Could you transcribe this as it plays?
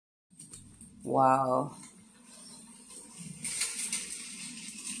Wow.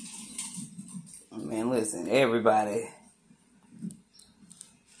 Man, listen, everybody.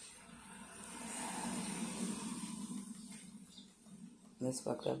 Let's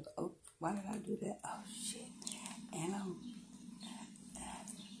fuck up. Oh, why did I do that? Oh, shit. And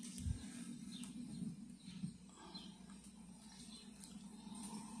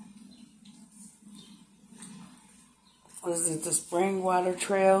was it the spring water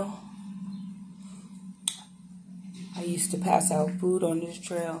trail? I used to pass out food on this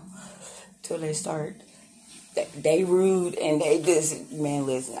trail till they start. They rude and they just, man,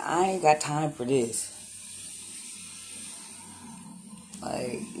 listen, I ain't got time for this.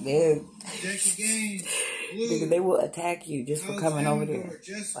 Like, they will attack you just for coming over there.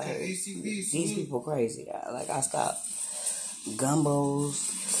 Like, these people crazy. Like, I stopped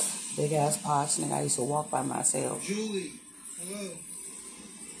gumbos, big ass pots, and I used to walk by myself. Julie, hello.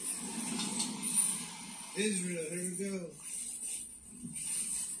 Israel, here we go.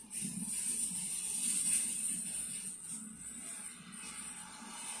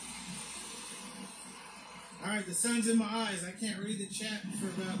 Alright, the sun's in my eyes. I can't read the chat for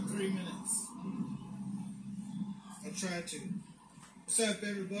about 3 minutes. I'll try to. What's up,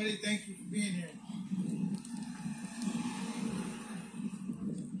 everybody? Thank you for being here.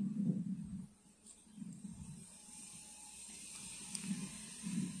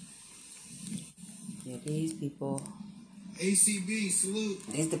 Yeah, these people. ACB, salute.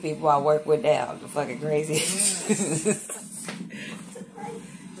 These the people I work with now. The fucking crazy. Yeah.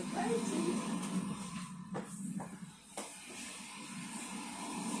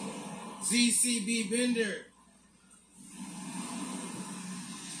 ZCB Bender.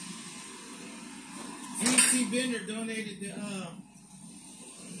 ZC Bender donated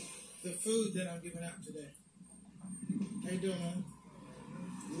the food that I'm giving out today. How you doing, man?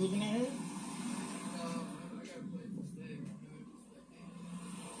 You living out here? I got a place to stay.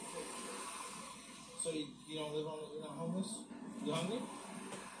 So you don't live on, you're not homeless? You hungry?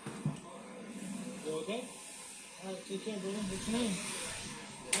 You okay? Alright, take care, brother. What's your name?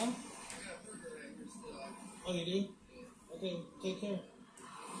 Huh? Oh, you do? Okay, take care.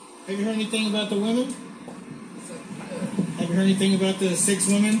 Have you heard anything about the women? Have you heard anything about the 6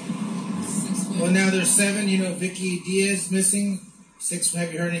 women? 6 women. Well, now there's 7. You know, Vicky Diaz missing. 6.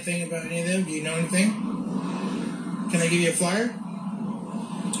 Have you heard anything about any of them? Do you know anything? Can I give you a flyer?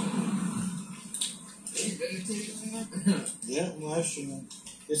 Yeah, I'm live streaming.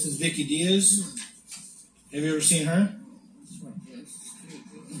 This is Vicky Diaz. Have you ever seen her?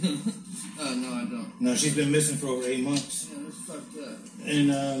 No, I don't. No, she's been missing for over 8 months. Yeah, that's fucked up.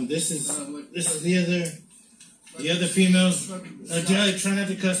 And this is the other females. Try not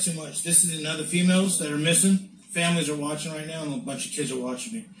to cuss too much. This is another females that are missing. Families are watching right now, and a bunch of kids are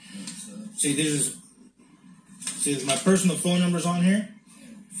watching me. See, there's my personal phone number's on here.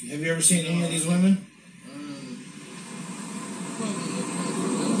 Have you ever seen any of these women?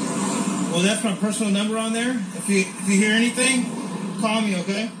 Well, that's my personal number on there. If you hear anything, call me,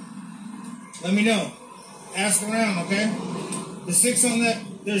 okay? Let me know. Ask around, okay? The 6 on that,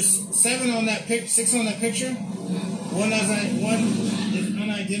 there's 7 on that 6 on that picture. One is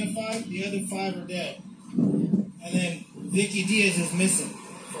unidentified. The other 5 are dead. And then Vicky Diaz is missing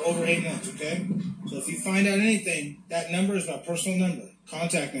for over 8 months, okay? So if you find out anything, that number is my personal number.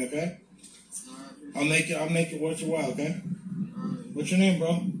 Contact me, okay? I'll make it worth your while, okay? What's your name,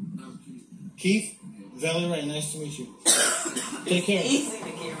 bro? Keith? Valerie, nice to meet you. Take care. Easy to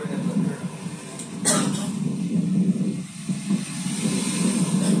get rid of.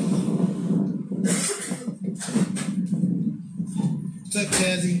 What's up,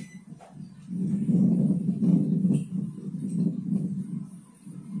 Tazzy?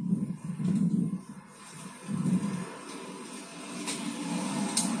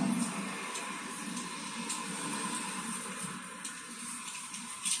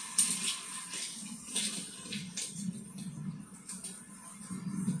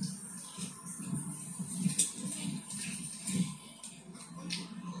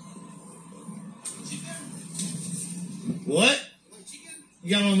 What? You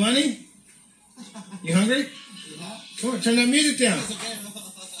got my money? You hungry? Come on, turn that music down.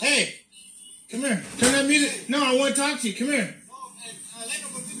 Hey, come here. Turn that music. No, I want to talk to you. Come here.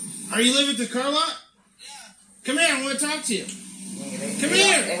 Are you living at the car lot? Come here, I want to talk to you. Come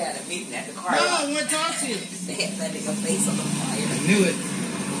here. They had a meeting at the car No, lot. I want to talk to you. They had that nigga face on the fire. I knew it.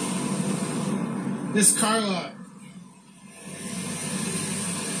 This car lot.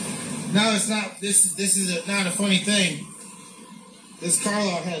 No, it's not. This is not a funny thing. This car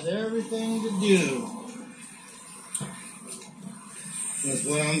lot has everything to do with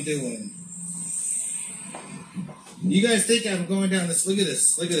what I'm doing. You guys think I'm going down this? Look at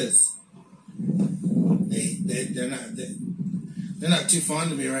this. Look at this. They're not too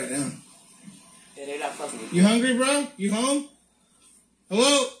fond of me right now. Yeah, they're not fucking with you. Hungry, bro? You home?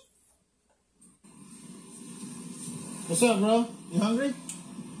 Hello? What's up, bro? You hungry?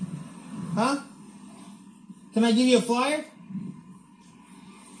 Huh? Can I give you a flyer?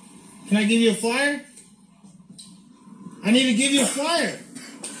 Can I give you a flyer? I need to give you a flyer.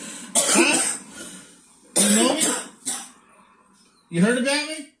 Huh? You know me? You heard about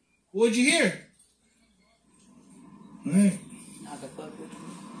me? What'd you hear? All right.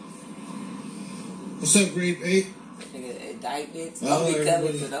 What's up, Grape 8? Indictments. Oh, I'll be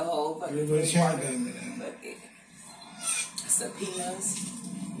coming to the whole fucking everybody's shotgun me now. Subpoenas.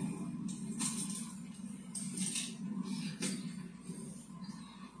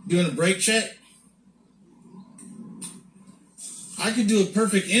 Doing a break check? I could do a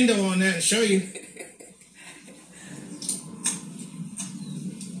perfect endo on that and show you.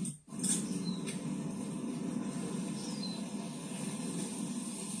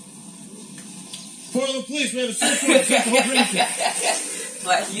 Portland Police, we have a search warrant to the whole premises.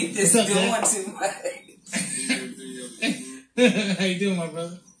 Like, you just What's up, doing man? too much. How you doing, my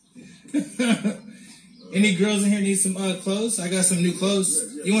brother? Any girls in here need some clothes? I got some new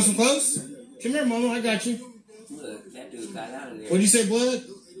clothes. You want some clothes? Come here, mama. I got you. Look, that dude got out of there. What'd you say, blood?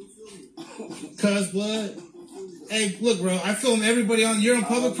 Cuz blood. Hey, look, bro. I film everybody on. You're on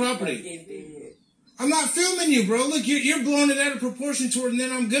public property. I'm not filming you, bro. Look, you're blowing it out of proportion toward, and then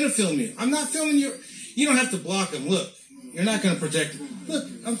I'm gonna film you. I'm not filming you. You don't have to block him. Look, you're not gonna protect him. Look,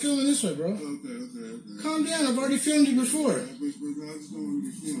 I'm filming this way, bro. Okay. Calm down. I've already filmed you before.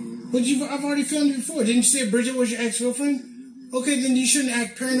 But I've already filmed you before. Didn't you say Bridget was your ex-girlfriend? Okay, then you shouldn't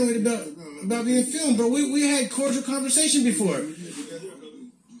act paranoid about being filmed, bro. We had cordial conversation before.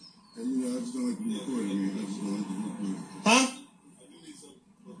 Huh?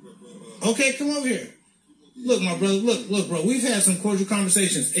 Okay, come over here. Look, my brother, look, bro. We've had some cordial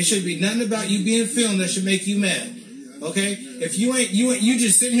conversations. It should be nothing about you being filmed that should make you mad. Okay? If you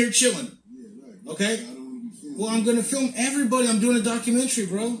just sitting here chilling. Okay? Well, I'm gonna film everybody. I'm doing a documentary,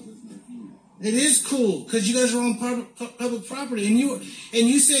 bro. It is cool because you guys are on public property, and you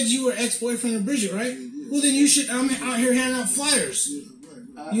said you were ex-boyfriend of Bridget, right? Well, then you should. I'm out here handing out flyers.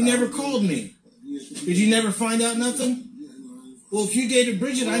 You never called me. Did you never find out nothing? Well, if you dated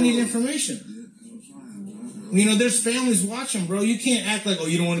Bridget, I need information. You know, there's families watching, bro. You can't act like, oh,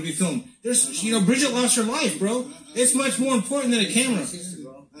 you don't want to be filmed. Bridget lost her life, bro. It's much more important than a camera.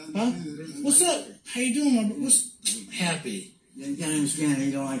 Huh? What's up? How you doing, my bro? What's happy? You gotta understand,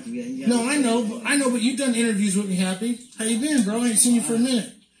 you don't like to get. No, I know, but you've done interviews with me, Happy. How you been, bro? I ain't seen you for a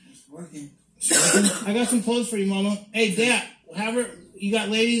minute. It's working. I got some clothes for you, mama. Hey, Dad, you got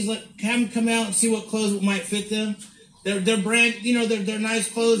ladies, have them come out and see what clothes might fit them. They're brand, they're nice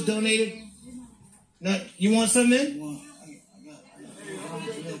clothes, donated. No, you want something in?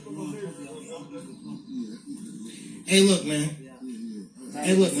 Hey, look, man.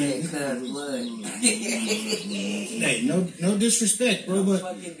 Hey, look, man. Hey, no disrespect, bro, but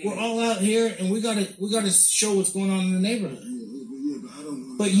we're all out here, and we gotta show what's going on in the neighborhood.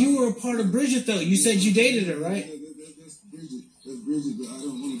 But you were a part of Bridget, though. You said you dated her, right? That's Bridget, but I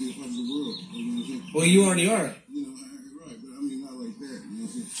don't want to be a part of the world. You know what I'm saying? Well, you already are. Right, but I mean, not like that. You know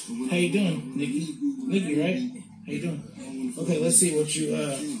what I'm saying? How you doing, Nikki? Nikki, right? How you doing? Okay, let's see what you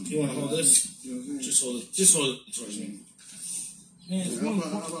want to hold this. Just hold it towards me. Man, I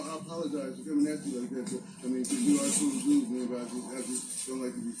apologize for coming at you like that. But, I mean, you are so rude, man, but I just don't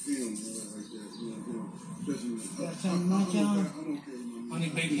like to be filmed like that. Especially I'm okay, man. Honey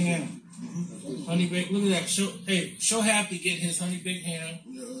baked ham. Honey baked. Look at that. Show Happy getting his honey baked ham.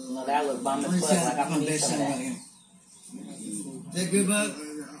 No, that was bomb as fuck. Like I'm gonna some of that. Is that good, bud?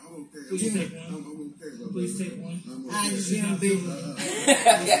 Please take one. Please take one. I just want to be.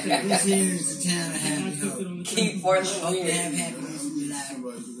 This here is the town of Happy Hope. Keep Portland Hope you weird. have happiness in your life.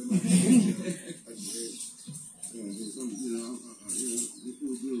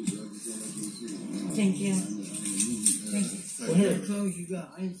 Thank you. Thank you. Well, here. What clothes you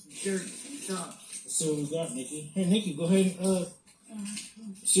got? I need some shirts and socks. See what we got, Nikki. Hey, Nikki, go ahead and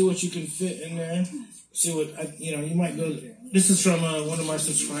see what you can fit in there. See what you might go. This is from one of my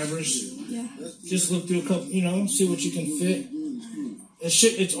subscribers. Yeah. Just look through a couple. See what you can fit.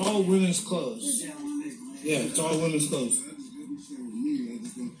 It's all women's clothes. Yeah, it's all women's clothes.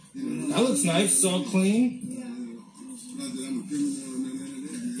 That looks nice. It's all clean.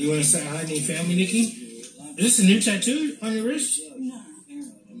 You want to say hi to your family, Nikki? Is this a new tattoo on your wrist? No.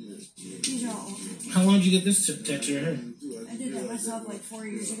 These are all. How long did you get this tattoo here? I did that myself like 4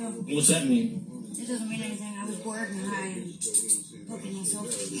 years ago. What's that mean? It doesn't mean anything. I was bored and high and poking myself.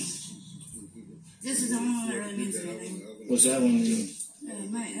 This is the only one that really means anything. What's that one mean?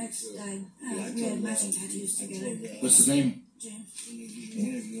 My ex died. We had matching tattoos together. What's his name?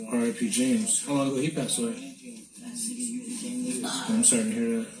 James. R.I.P. James. How long ago he passed away? I'm sorry to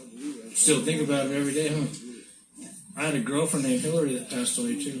hear that. Still think about it every day, huh? I had a girlfriend named Hillary that passed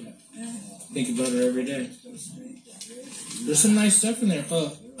away too. Think about her every day. There's some nice stuff in there.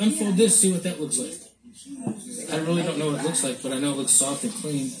 Unfold this, see what that looks like. I really don't know what it looks like, but I know it looks soft and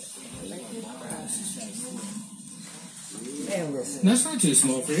clean. Man, listen. That's not too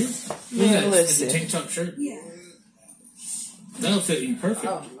small for you. Man, It's listen. a tank top shirt. Yeah. That'll fit you perfect.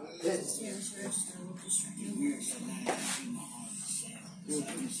 Oh,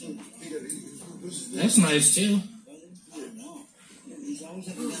 That's nice too.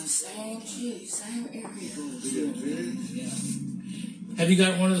 same shit, same area. Have you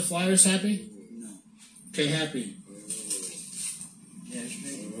got one of the flyers, Happy? No. Okay, Happy. Yeah, it's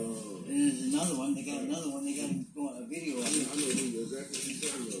great. And there's another one. They got another one. They got a video of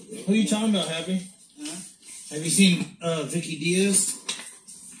it. Who are you talking about, Happy? Huh? Have you seen Vicky Diaz?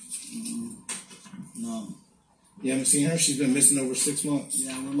 No. You haven't seen her? She's been missing over 6 months.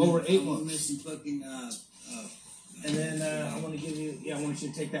 Yeah, Over 8 we're months. missing fucking, And then I want to give you, I want you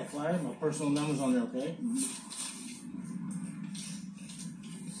to take that flyer. My personal number's on there, okay?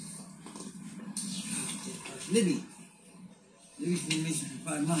 Libby. Libby's been missing for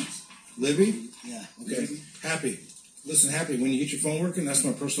 5 months. Libby? Yeah. Okay. Happy. Listen, Happy, when you get your phone working, that's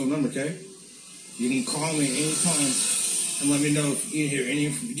my personal number, okay? You can call me anytime and let me know if you hear any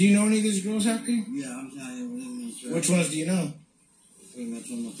information. Do you know any of these girls, Happy? Yeah, I'm telling you, Which ones do you know? pretty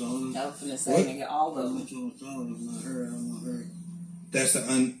much almost all of them. I was gonna say, What? nigga, all of Pretty them. much almost all of them. Not her. I don't know her. That's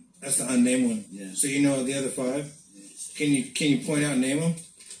the unnamed one. Yeah. So you know the other 5? Can you point out and name them? I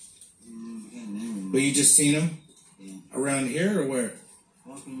can't name them. But you just seen them Yeah. around here or where?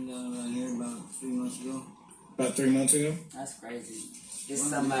 Walking down around here about 3 months ago. About 3 months ago. That's crazy. It's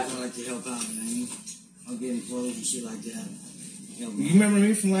One of the somebody. guys I like to help out, you know what I mean? I'll get him clothes and shit like that. Help You him. remember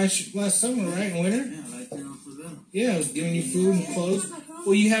me from last summer, right? In winter? Yeah, right there on for them. Yeah, I was giving you food and clothes.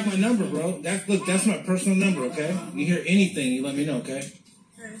 Well, you have my number, bro. That's my personal number, okay? You hear anything, you let me know, okay?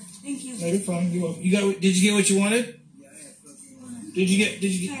 Thank you. No, you're fine. You got? Did you get what you wanted? Yeah, I had fucking Did you get?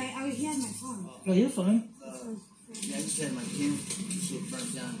 He had my phone. No, you're fine. yeah, I just had my camera shit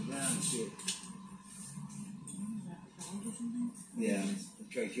burnt down the ground and shit. Yeah,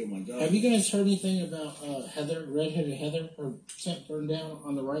 I tried to kill my dog. Have you guys heard anything about Heather, redheaded Heather? Her tent burned down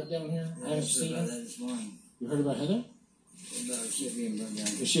on the right down here. I haven't seen about her. that this morning. You heard about Heather? About her shit being burned down.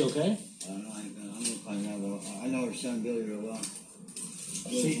 Is she okay? I don't know. I'm gonna find out. Though. I know her son Billy real well.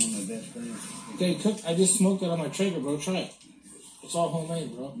 Billy's one of my best friends. Okay, cook. I just smoked it on my Traeger, bro. Try it. It's all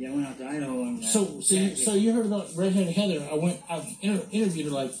homemade, bro. Yeah, I went out to Idaho and So you heard about redheaded Heather? I've interviewed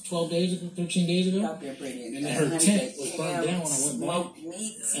her like 12 days ago, 13 days ago. Out there bringing And her tent was burned down when I went back. smoked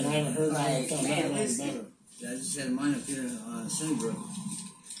meats. And I haven't heard Like, found man, out about listen. her. Yeah, I just had mine up here on Sunnybrook.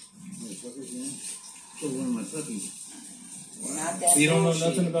 Motherfuckers, you know? Killed one of my puppies. Not that So you don't know bullshit.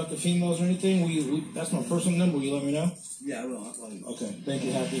 nothing about the females or anything? That's my personal number. Will you let me know? Yeah, I will. I'll call you. Okay. Thank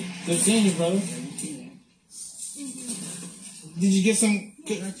you, Happy. Good seeing you, brother. Yeah, you too, man. Did you get some?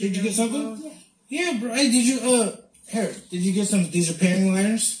 Did you get something? Yeah, bro. Hey, did you here? Did you get some? These are panty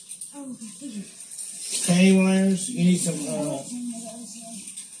liners. Oh, thank you. Panty liners. You need some.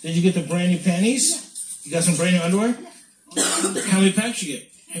 Did you get the brand new panties? You got some brand new underwear. How many packs you get?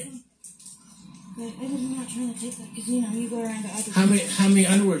 But I was not trying to take that because, you know, you go around to other How many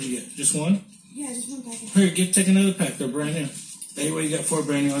underwear did you get? Just one? Yeah, just one packet. Here, take another pack. They're brand new. Anyway, you got 4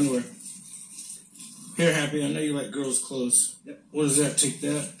 brand new underwear. Here, Happy. I know you like girls' clothes. Yep. What is that? Take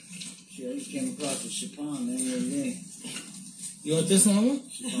that. Shit, I just came across a chiffon the other day. You want this, Mama? No,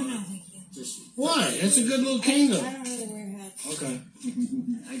 thank you. Just, Why? That's a good little I Kango. don't really wear hats. Okay.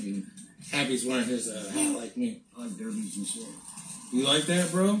 I do. Happy's wearing his hat like me. I like derbies and shit. You like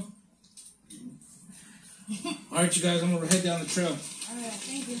that, bro? All right, you guys. I'm gonna head down the trail. All right,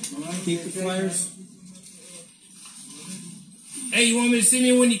 thank you. All right, Keep the flyers. Hey, you want me to see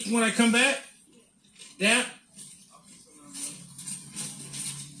me when I come back? Dad?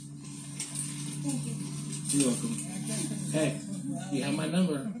 Thank you. You're welcome. Hey, you have my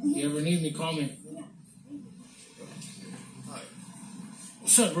number. You ever need me, call me.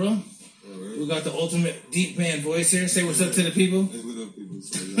 What's up, bro? We got the ultimate deep man voice here. Say what's up to the people. Hey, what up, people?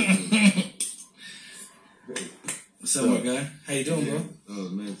 What's up, my guy? How you doing, bro? Oh,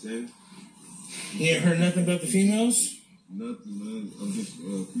 man, Tim. You ain't heard nothing about the females? Nothing, man. I'm just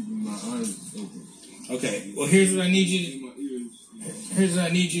keeping my eyes open. Okay. Well, here's what I need you My ears.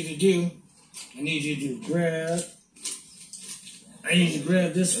 to do. I need you to grab. I need you to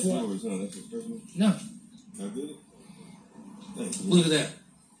grab this flyer. That's your first one? No. I did it. Thanks. Look at that.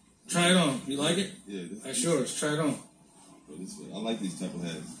 Try it on. You like it? Yeah. That's yours. Try it on. I like these type of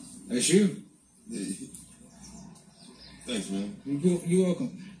hats. That's you. Yeah. Thanks, man. You're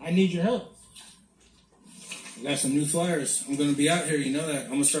welcome. I need your help. I got some new flyers. I'm going to be out here. You know that.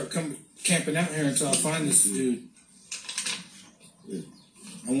 I'm going to start camping out here until I find this dude. Yeah.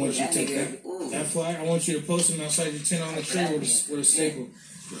 I want you to take that flyer. I want you to post him outside your tent on the tree with a staple.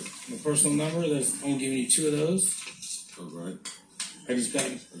 My personal number. I'm giving you 2 of those. All right. I just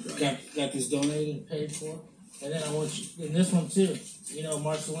got this donated and paid for. And then I want you, and this one too. You know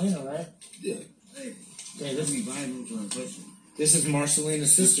Marcelina, right? Yeah. Hey, this is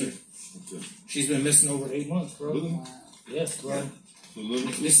Marcelina's sister. Okay. She's been missing over 8 months, bro. Really? Yes, bro. So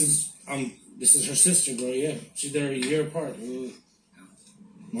This is her sister, bro. Yeah, she's there a year apart.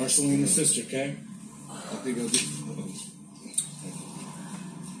 Marcelina's sister, okay? I think I'll get.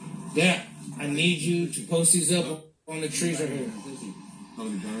 Yeah, I need you to post these up on the trees right here. How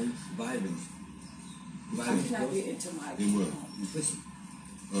many burns? Vibing. I'm trying to get into my In what? Pussy.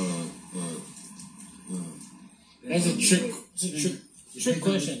 That's a trick. It's a trick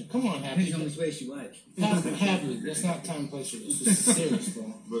question. Come on, Happy. Depends on which way she likes. Happy. That's not time and place for this. This is serious,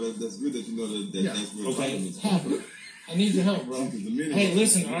 bro. But that's good that you know that's where the Okay, problem is. Happy. I need your help, bro. Hey,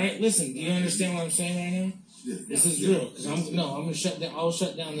 listen, all right, listen. Do you understand what I'm saying right now? Yeah. This is real. Cause I'm gonna shut down. I'll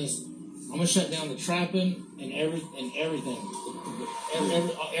shut down this. I'm gonna shut down the trapping and everything.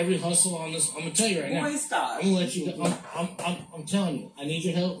 Every hustle on this. I'm gonna tell you right now. Boy, stop. I'm gonna let you go. I'm telling you. I need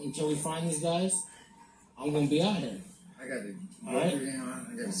your help until we find these guys. I'm gonna be out here. I got it. All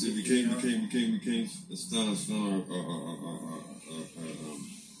right. See, we can't stun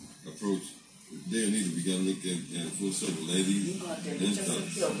approach. They need to. We gotta look at full circle, ladies and stuff.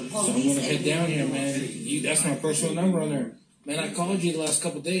 So I'm gonna head down here, man. That's my personal number on there. Man, I called you the last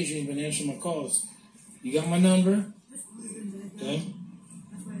couple of days. You ain't been answering my calls. You got my number? Okay.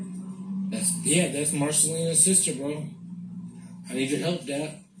 That's Marcelina's sister, bro. I need your help,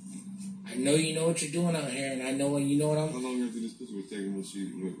 Dad. I know you know what you're doing out here, and I know you know what I'm. How long after this picture was taken when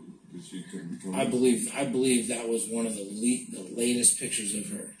she couldn't become? I believe that was one of the latest pictures of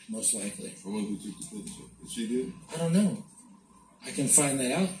her, most likely. I wonder who took the picture. She did? I don't know. I can find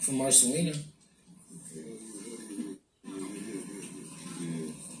that out from Marcelina.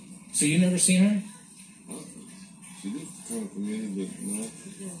 Yeah. So you never seen her? She did kind of familiar, but no.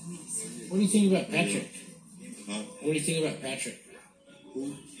 What do you think about Patrick? Huh? What do you think about Patrick?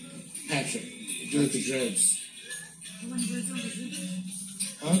 Who? Patrick, do with the dreads.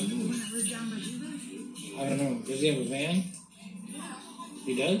 Huh? I don't know. Does he have a van?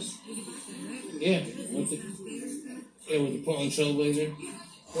 He does? Yeah. With the Portland Trailblazer.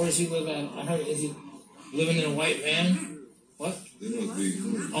 Where does he live at? I heard, is he living in a white van? What? They must be.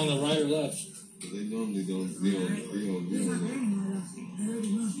 On the right or left? They normally don't be on that.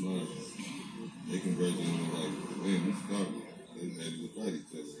 They convert them like, man, we started. They had to fight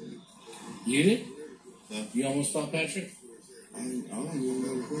each other. You did? Huh? You almost fought Patrick? I don't even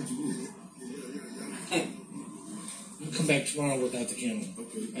know what you did. You come back tomorrow without the camera.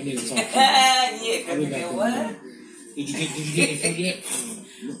 Okay. I need to talk to you. Yeah, I'll be back tomorrow. Did you get any food yet?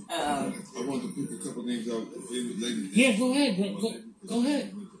 I want to pick a couple names out. Ladies. Yeah, go ahead, bro. Go ahead.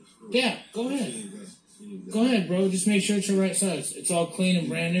 Yeah, go ahead. Go ahead, bro. Just make sure it's your right size. It's all clean and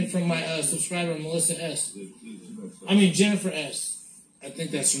brand new from my subscriber, Melissa S. I mean, Jennifer S. I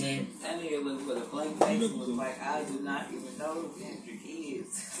think that's your name. That nigga look with a blank face and look like I do not even know who Kendrick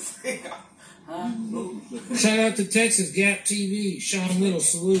is. Huh? Shout out to Texas Gap TV. Sean Little,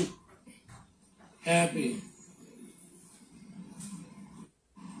 salute. Happy.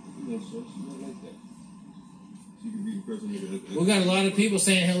 We got a lot of people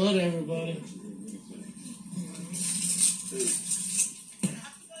saying hello to everybody.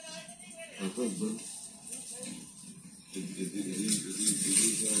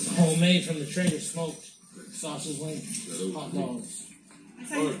 Homemade from the Trader smoked sausage link hot dogs. I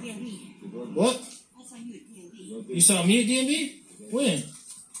saw you at DMV. What? I saw you at DMV. You saw me at DMV? When?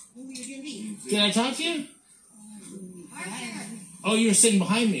 When were you at DMV? Did I talk to you? Oh, you were sitting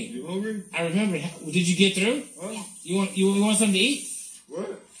behind me. You hungry? I remember. Did you get through? Huh? You want something to eat?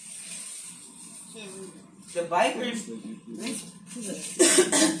 What? The bikers.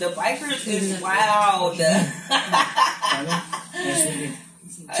 The bikers is wild. Nice meeting you.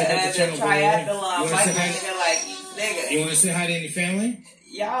 Check out the channel. Triathlon bikers, nigga, like, nigga. You want to say hi to any family?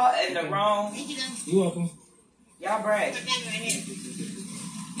 Y'all in the wrong. You're welcome. Y'all brag.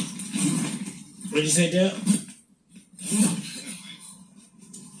 What'd you say, Dad?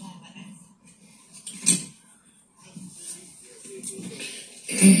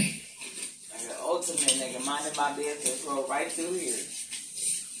 Like an ultimate nigga, minding my business, roll right through here.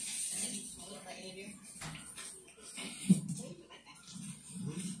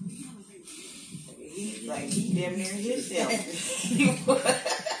 He's like, he damn near himself.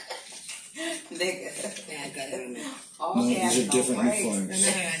 Nigga. Yeah, I got it. No, these are different flyers.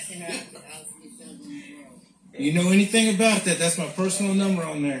 No. You know anything about that? That's my personal number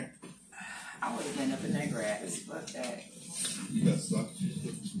on there. I would have been up in that grass. Fuck that. You got stuck?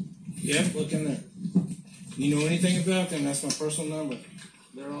 Yep, look in there. You know anything about them? That's my personal number.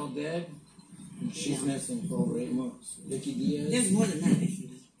 They're all dead. And she's missing for over 8 months. Vicky Diaz. There's more than that.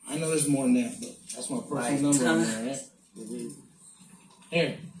 I know there's more than that, but that's my personal number on there, right?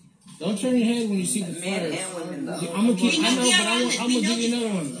 Here. Don't turn your head when you see the Men flyers. and women, though. I'm gonna keep. I know, but I'm gonna give you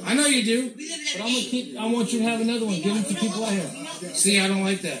another one. I know you do, but I'm gonna keep. I want you to have another one. Give it to people out here. See, I don't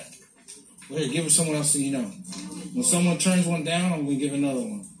like that. Well, here, give it to someone else so you know. When someone turns one down, I'm gonna give another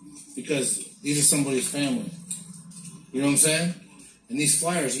one because these are somebody's family. You know what I'm saying? And these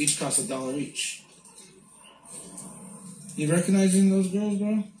flyers each cost $1 each. You recognizing those girls,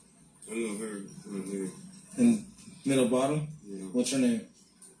 bro? I know her. In middle bottom. Yeah. What's her name?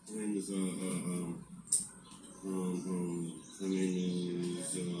 Her name is her name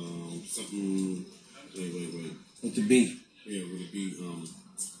is something. Wait. With the B. Yeah, with a B. I'm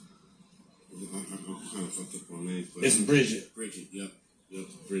kind of fucked up on names, but It's Bridget. Bridget. Yep,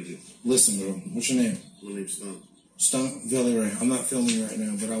 Bridget. Listen, bro. What's your name? My name's Stump. Stump Valerie. I'm not filming you right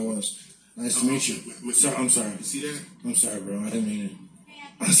now, but I was. Nice to meet you. I'm sorry. You see that? I'm sorry, bro. I didn't mean it.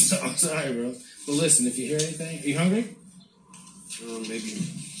 I'm sorry, bro. But listen, if you hear anything, are you hungry? Maybe.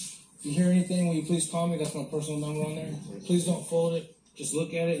 If you hear anything, will you please call me? That's my personal number on there. Please don't fold it. Just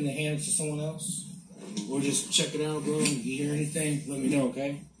look at it and then hand it to someone else. Or just check it out, bro. If you hear anything, let me know,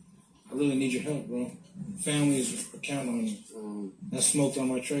 okay? I really need your help, bro. Families are counting on you. That's smoked on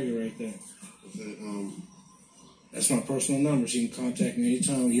my trigger right there. Okay, That's my personal number, so you can contact me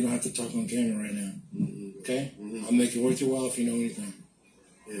anytime. You don't have to talk on camera right now. Okay? I'll make it worth your while if you know anything.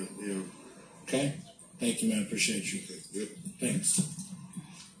 Yeah. Okay? Thank you, man. Appreciate you. Yep. Thanks.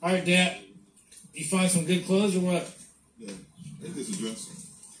 All right, Dad. You find some good clothes or what? Yeah. Ain't this a dress?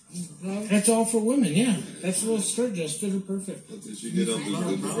 That's all for women, yeah. That's a little skirt dress. Fit her perfect. That's it. She did up the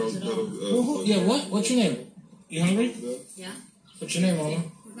rose petal. Yeah, what? What's your name? You hungry? Yeah. What's your name, Mama?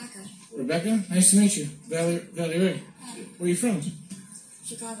 Rebecca. Rebecca? Nice to meet you. Valerie. Where are you from?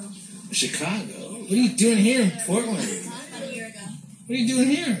 Chicago. Chicago. What are you doing here in Portland? About a year ago. What are you doing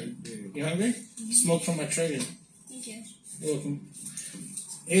here? You hungry? Smoke from my trigger. Thank you. You're welcome.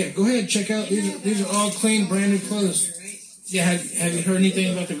 Yeah, go ahead. Check out. These are all clean, brand new clothes. Yeah, have you heard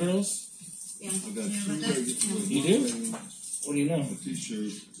anything about the girls? Yeah. I got two. You do? What do you know? A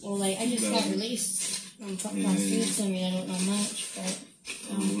t-shirt. Well, like, I just got released from streets. I mean, I don't know much, but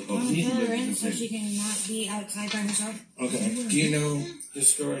I want to fill her in so she can not be outside by herself. Okay. Do you know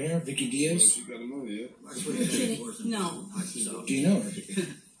this girl right here, Vicky Diaz? She got the money, yeah? No. Do you know her?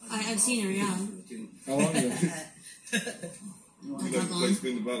 I've seen her, yeah. How long ago? You got to play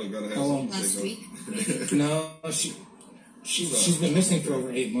spin the bottle. Gotta have How long? something to take Last off. week. No, she's been missing for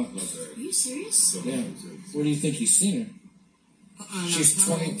over 8 months. Are you serious? Yeah. Where do you think you've seen her? She's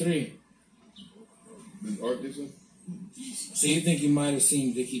 23. Did Art get some? So you think you might have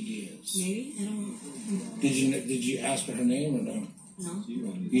seen Vicky Diaz? Maybe. I don't. Did you ask her name or no? No.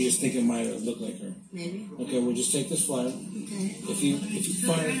 You just think it might have looked like her. Maybe. Okay, we'll just take this flyer. Okay. If you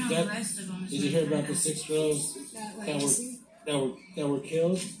find that, did you hear about the 6 girls that were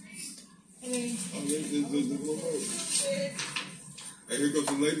killed? Oh, yeah, there's one more. Hey, here goes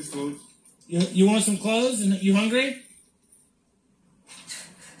some ladies' clothes. You want some clothes? And you hungry?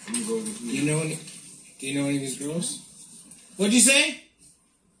 Let me go over Do here. you know any of these girls? What'd you say?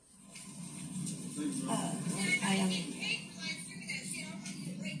 I am.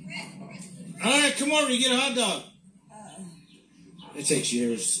 All right, come over. You get a hot dog. It takes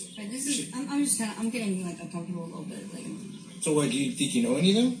years. But this is. I'm just kind of. I'm getting like uncomfortable a little bit. Like. So what? Do you think you know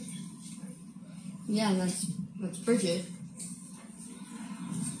any of them? Yeah, that's Bridget.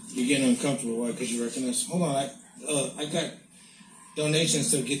 You're getting uncomfortable. Why? Because you recognize. Hold on. I got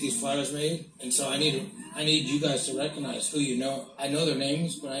donations to get these flyers made, and so I need you guys to recognize who you know. I know their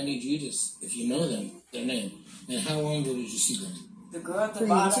names, but I need you to, if you know them, their name. And how long ago did you see them? The girl at the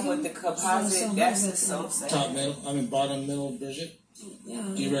bottom with the composite, that's just so sad. Top, middle. I mean, bottom, middle, Bridget.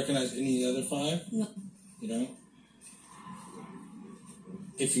 Yeah. Do you recognize any of the other 5? No. You don't?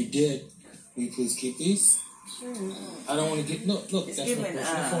 If you did, will you please keep these? Sure. I don't want to get... Look, It's that's my given,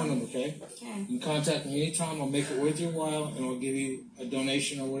 personal phone number, okay? Okay. You can contact me anytime. I'll make it worth your while, and I'll give you a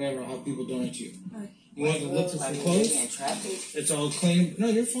donation or whatever. I'll have people donate to you. Alright. You want to look through some clothes? It's all clean. No,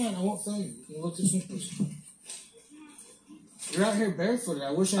 you're fine. I won't film you. You can look through some clothes. You're out here barefooted.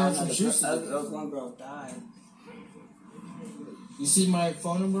 I wish I had some shoes. One girl died. You see my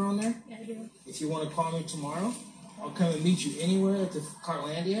phone number on there? Yeah, I do. If you want to call me tomorrow, I'll come and meet you anywhere at the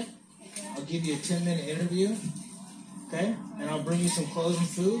Cartlandia. I'll give you a 10-minute interview. Okay? And I'll bring you some clothes and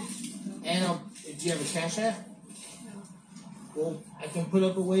food. And do you have a Cash App? Well, I can put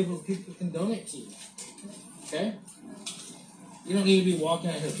up a way where people can donate to you. Okay? You don't need to be walking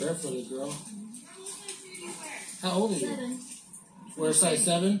out here barefooted, girl. How old are you? 7. Wear a size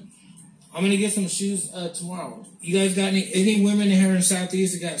 7? I'm going to get some shoes tomorrow. You guys got any women here in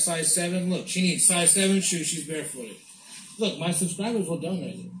Southeast that got size 7? Look, she needs size 7 shoes. She's barefooted. Look, my subscribers will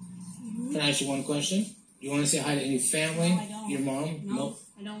donate it. Can I ask you one question? You want to say hi to any family? No, I don't. Your mom? No, Nope.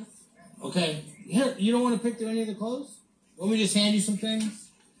 I don't. Okay. Here, you don't want to pick through any of the clothes? Want me to just hand you some things?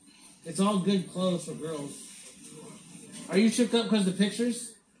 It's all good clothes for girls. Are you shook up because of the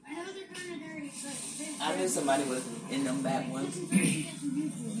pictures? I know they're kind of dirty, but I knew somebody was in them back ones.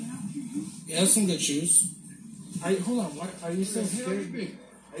 Yeah, that's some good shoes. Hold on. What, are you so scared?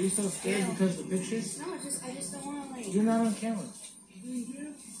 Are you so scared because of the pictures? no, it's just I just don't want to like. You're not on camera.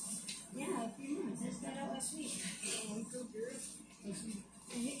 Yeah, a few months. I just got out last week.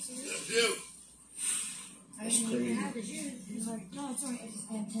 I didn't even have the shoes. It's like, no, it's alright.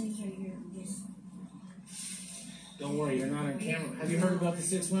 I have tennies right here. Yes. Don't worry, you're not on camera. Have you heard about the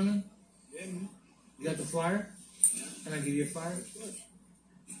 6 women? Yeah, man. You got the flyer? Can I give you a flyer?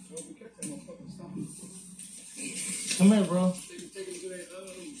 Come here, bro.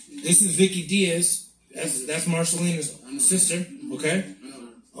 This is Vicky Diaz. That's Marcelina's sister. Okay?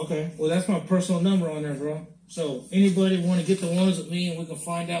 Okay. Well, that's my personal number on there, bro. So anybody want to get the ones with me and we can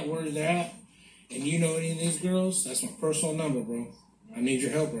find out where they're at, and you know any of these girls, that's my personal number, bro. I need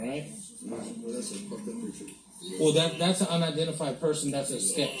your help, all right? Well, that's a fucked up picture. Well, that's an unidentified person. That's a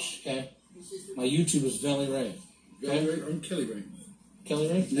sketch, okay? My YouTube is Valley Ray. Valley Ray? I'm Kelly Ray. Kelly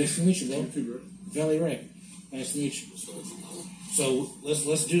Ray? Nice to meet you, bro. You too, bro. Valley Ray. Nice to meet you. So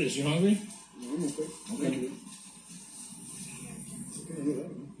let's do this. You hungry? No, I'm okay. Okay. You.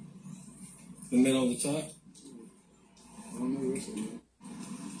 The middle of the top? I don't know what's in there.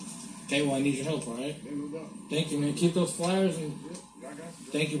 Okay, well, I need your help, all right? Yeah, no doubt. Thank you, man. Keep those flyers and Yeah, I got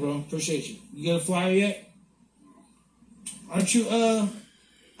you. thank you, bro. Appreciate you. You got a flyer yet? Aren't you,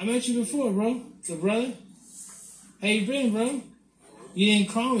 I met you before, bro. The brother. How you been, bro? You didn't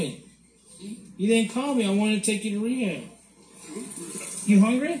call me. You didn't call me. I wanted to take you to rehab. You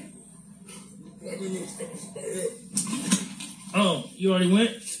hungry? Oh, you already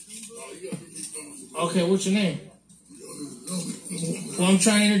went? Okay, what's your name? Well, I'm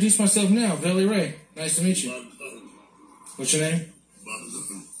trying to introduce myself now. Valley Ray. Nice to meet you. What's your name?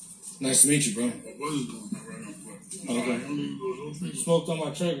 Nice to meet you, bro. Okay. Smoked on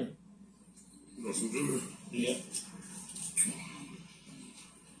my trigger. Yeah.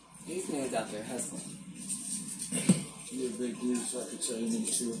 These niggas out there hustling. You're a big dude, so I could tell you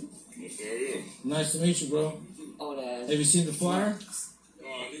niggas too. Nice to meet you, bro. Old ass. Have you seen the flyer?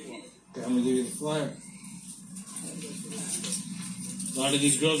 Okay, I'm gonna give you the flyer. A lot of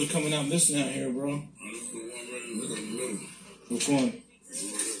these girls are coming out missing out here, bro. Which one?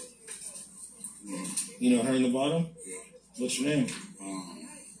 You know her in the bottom? What's your name?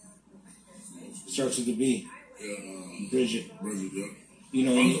 Starts with the B. Bridget. You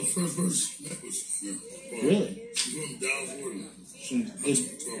know any? First person. Really? She's from down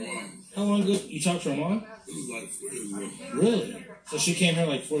Florida. How long ago? You talked to her mom? This was like 4 years ago. Really? So she came here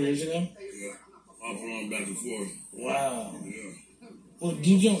like 4 years ago? Yeah. Off and on, back and forth. Wow. Yeah. Well, do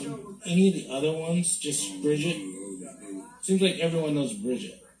you know any of the other ones? Just Bridget? Seems like everyone knows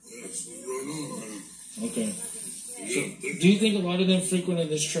Bridget. Yes, you don't know, man. Okay. Yeah, Do you think a lot of them frequented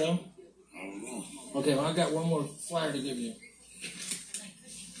this trail? I don't know. Okay, well, I got one more flyer to give you.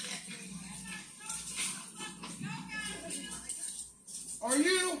 Are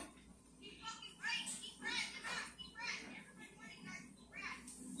you?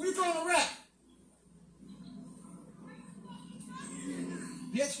 Who you calling a rat?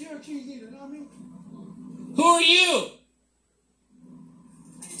 Yes, you're a cheese eater, know what I mean? Who are you?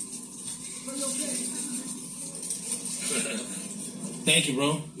 Are you okay? Thank you,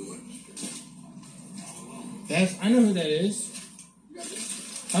 bro. I know who that is.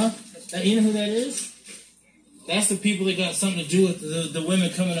 Huh? You know who that is? That's the people that got something to do with the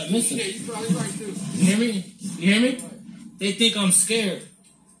women coming up missing. Yeah, you're probably right, too. You hear me? You hear me? They think I'm scared.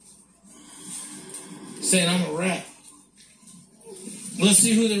 Saying I'm a rat. Let's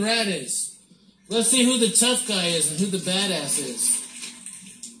see who the rat is. Let's see who the tough guy is and who the badass is.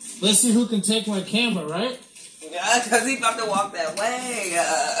 Let's see who can take my camera, right? Yeah, because he about to walk that way.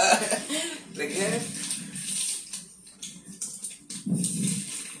 Look good.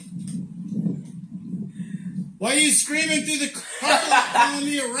 Why are you screaming through the car like calling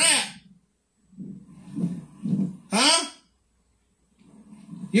me a rat? Huh?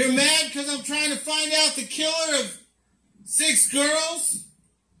 You're mad because I'm trying to find out the killer of 6 girls?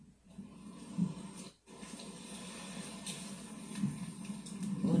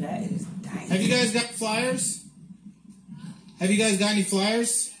 Oh, that is nice. Have you guys got flyers? Have you guys got any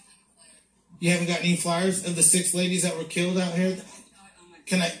flyers? You haven't got any flyers of the 6 ladies that were killed out here?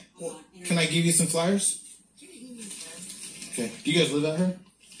 Can I give you some flyers? Okay. Do you guys live out here?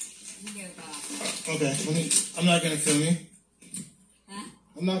 Okay. I'm not gonna film you. Huh?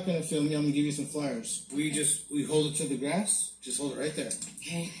 I'm not gonna film you. I'm gonna give you some flyers. We hold it to the grass. Just hold it right there.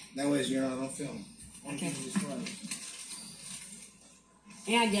 Okay. That way you're not on film. Okay. Give you these flyers.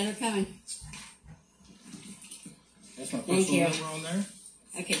 Yeah, they're coming. That's my Thank personal you. number on there.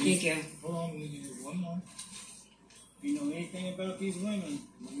 Okay, thank you. Hold on, let me give you one more. If you know anything about these women,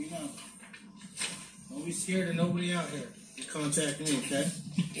 let me know. Don't be scared of nobody out here. You contact me, okay?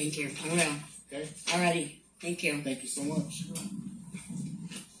 Thank you. I will. Okay? Alrighty. Thank you. Thank you so much.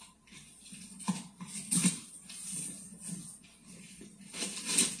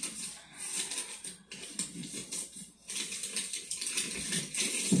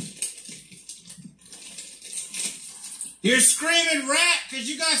 You're screaming rat because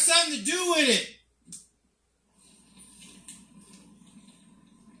you got something to do with it.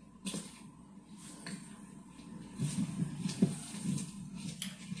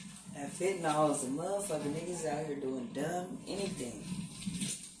 That fentanyl is a motherfucker. Niggas out here doing dumb anything.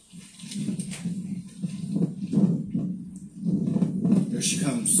 There she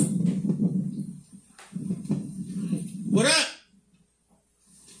comes. What up?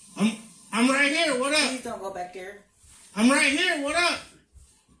 I'm right here. What up? Please don't go back there. I'm right here. What up?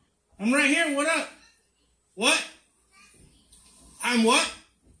 I'm right here. What up? What? I'm what?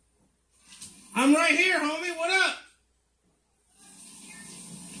 I'm right here, homie. What up?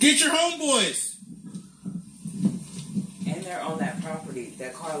 Get your homeboys. And they're on that property,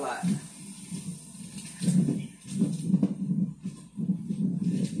 that car lot.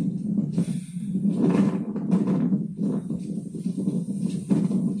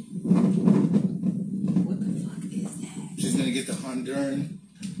 What the fuck is that? She's gonna get the Honduran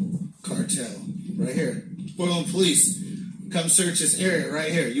cartel right here. Portland police, come search this area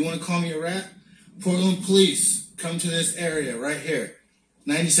right here. You want to call me a rat? Portland police, come to this area right here.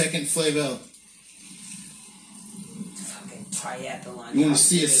 92nd Flavel. Fucking triathlon. You want to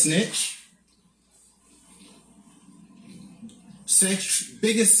see a snitch?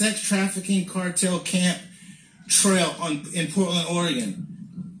 Biggest sex trafficking cartel camp trail in Portland, Oregon.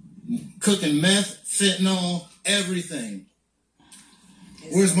 Cooking meth, fentanyl, everything.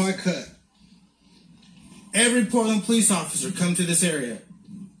 Where's my cut? Every Portland police officer come to this area.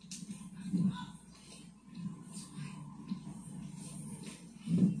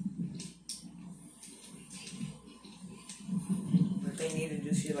 But they need to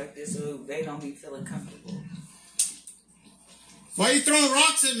do shit like this so they don't be feeling comfortable. Why are you throwing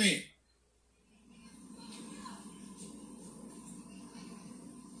rocks at me?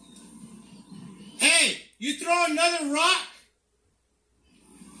 Hey, you throw another rock?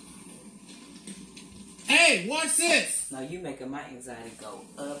 Hey, watch this. Now you making my anxiety go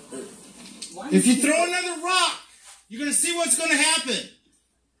up. If you throw another rock, you're going to see what's going to happen.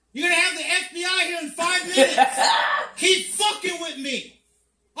 You're going to have the FBI here in 5 minutes. Keep fucking with me.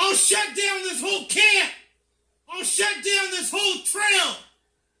 I'll shut down this whole camp. I'll shut down this whole trail.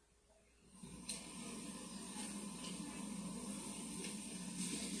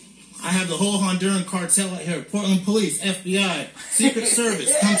 I have the whole Honduran cartel right here. Portland Police, FBI, Secret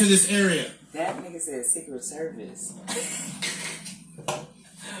Service, come to this area. That nigga said Secret Service.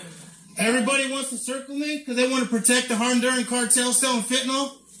 Everybody wants to circle me because they want to protect the Honduran cartel selling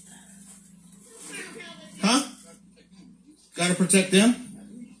fentanyl? Huh? Gotta protect them?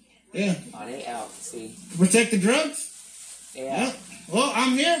 Yeah. Oh, they out, see. Protect the drugs? They Yeah. out. Well,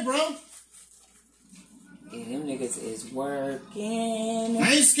 I'm here, bro. Yeah, them niggas is working.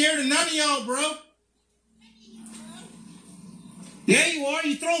 I ain't scared of none of y'all, bro. Yeah, you are.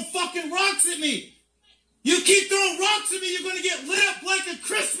 You throwing fucking rocks at me. You keep throwing rocks at me, you're going to get lit up like a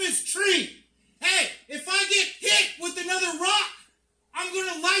Christmas tree. Hey, if I get hit with another rock, I'm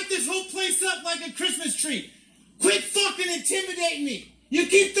going to light this whole place up like a Christmas tree. Quit fucking intimidating me. You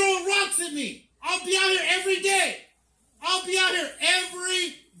keep throwing rocks at me. I'll be out here every day. I'll be out here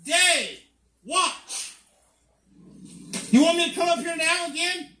every day. Watch. You want me to come up here now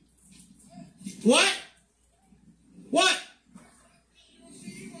again? What? What?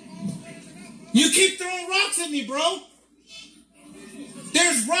 You keep throwing rocks at me, bro.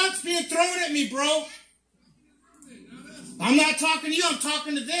 There's rocks being thrown at me, bro. I'm not talking to you, I'm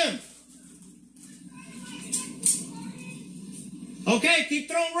talking to them. Okay, keep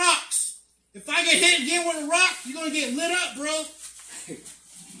throwing rocks. If I get hit again with a rock, you're going to get lit up, bro.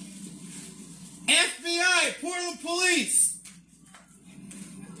 FBI, Portland Police.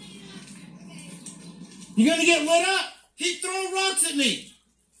 You're going to get lit up. Keep throwing rocks at me.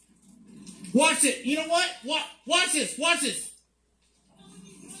 Watch it. You know what? Watch this. Watch this.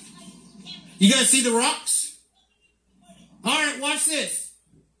 You guys see the rocks? All right, watch this.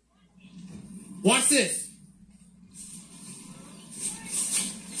 Watch this.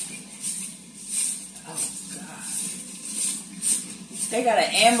 They got an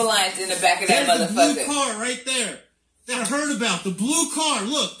ambulance in the back of that motherfucker. There's the blue car right there that I heard about. The blue car.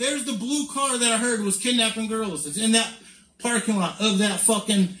 Look, there's the blue car that I heard was kidnapping girls. It's in that parking lot of that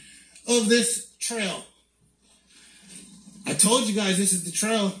fucking, of this trail. I told you guys this is the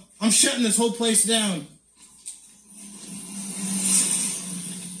trail. I'm shutting this whole place down.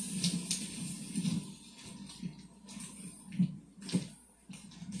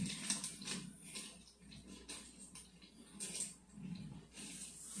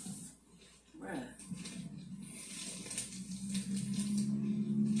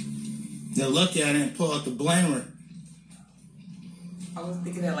 They're lucky I didn't pull out the blamer. I was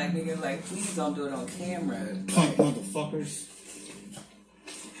thinking that like niggas like, please don't do it on camera. Punk motherfuckers.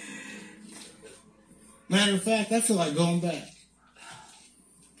 Matter of fact, I feel like going back.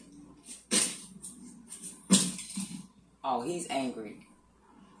 Oh, he's angry.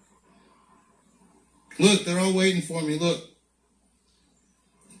 Look, they're all waiting for me. Look.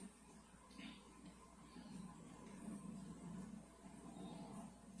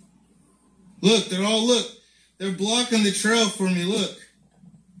 Look, they're blocking the trail for me, look.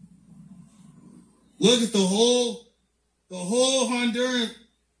 Look at the whole Honduran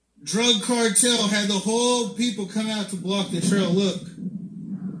drug cartel had the whole people come out to block the trail, look.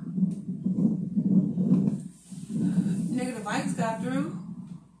 Nigga, the bikes got through.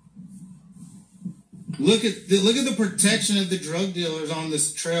 Look at the protection of the drug dealers on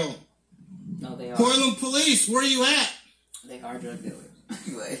this trail. No, they are. Portland Police, where are you at? They are drug dealers.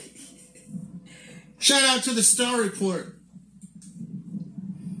 Shout out to the Star Report.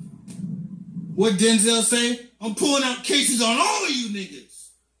 What Denzel say? I'm pulling out cases on all of you niggas.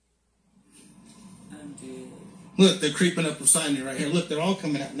 I'm dead. Look, they're creeping up beside me right here. Look, they're all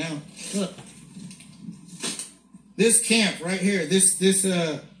coming out now. Look. This camp right here, this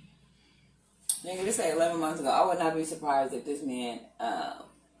Nigga, this say 11 months ago. I would not be surprised if this man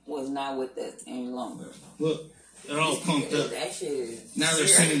was not with us any longer. Look, they're all pumped up. That shit is now they're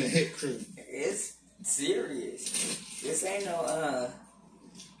serious. sending a hit crew. It's serious. This ain't no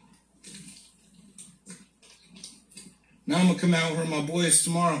Now I'm gonna come out with my boys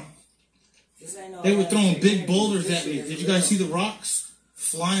tomorrow. This ain't no They were throwing big boulders at me. Did you guys see the rocks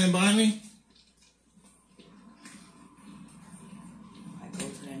flying by me? I go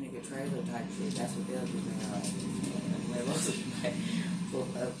to that nigga trailer type shit. That's what they'll do. Like, pull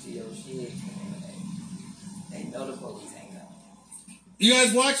up to your shit. They know the police ain't coming. You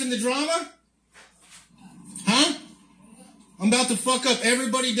guys watching the drama? Huh? I'm about to fuck up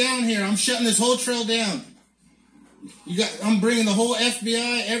everybody down here. I'm shutting this whole trail down. I'm bringing the whole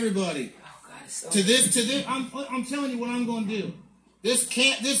FBI, everybody. Oh God, it's so to this. I'm telling you what I'm going to do. This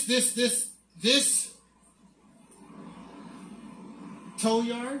tow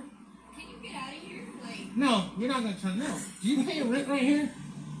yard. Can you get out of here? Like, No, you're not going to turn. No. Do you pay a rent right here?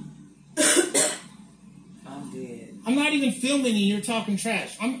 I'm dead. I'm not even filming and you're talking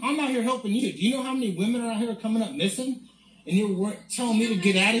trash. I'm out here helping you. Do you know how many women are out here coming up missing? And you're telling me to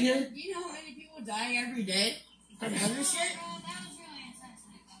get out of here? do you know how many people die every day from other shit? That was really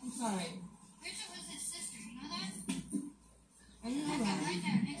insensitive. I'm sorry. Richard was his sister, you know that? I know That that. guy right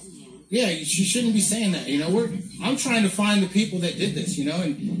there next to you. Yeah, you shouldn't be saying that. You know, I'm trying to find the people that did this, you know,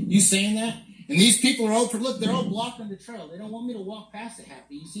 and you saying that? And these people are all, look, they're all blocking the trail. They don't want me to walk past it,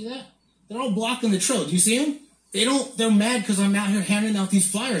 Happy. You see that? They're all blocking the trail. Do you see them? They're mad because I'm out here handing out these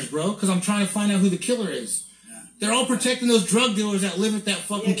flyers, bro, because I'm trying to find out who the killer is. They're all protecting those drug dealers that live at that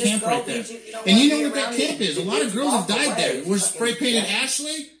fucking camp right there. And you know what that camp is? A lot of girls have died there. We're spray painted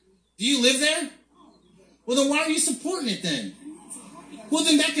Ashley. Do you live there? Well, then why are you supporting it then? Well,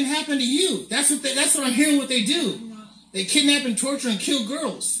 then that can happen to you. That's what I'm hearing what they do. They kidnap and torture and kill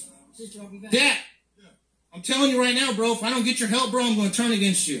girls. Dad, I'm telling you right now, bro, if I don't get your help, bro, I'm going to turn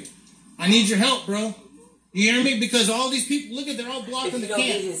against you. I need your help, bro. You hear me? Because all these people, look at, they're all blocking the camp. If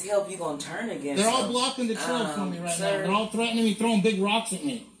you don't get his help, you're going to turn against They're him. all blocking the trail for me right sir. now. They're all threatening me, throwing big rocks at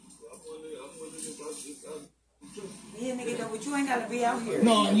me. Yeah, nigga, no, but you ain't got to be out here.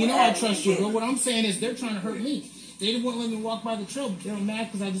 No, you know I trust you, bro. What I'm saying is they're trying to hurt me. They didn't want to let me walk by the trail, but they're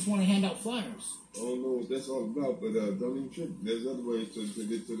mad because I just want to hand out flyers. I don't know what that's all about, but don't even trip. There's other ways to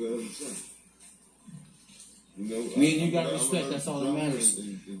get to the other side. You know, Me and you got respect. That's all that matters.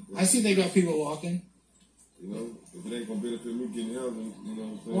 I see they got people walking. You know, if it ain't gonna benefit me getting help, you know what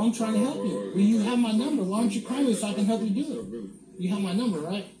I'm saying? Well, I'm trying to help you. Well, you have my number. Why don't you call me so I can help you do it? You have my number,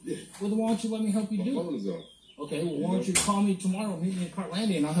 right? Yeah. Well, then why don't you let me help you My do phone it? is off. Okay, well, why don't you call me tomorrow, meet me in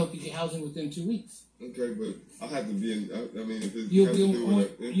Cartlandia, and I'll help you get housing within 2 weeks. Okay, but I have to be in. I mean, if it's You'll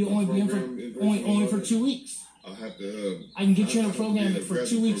only be in only for 2 weeks. I have to. I can get you in a program for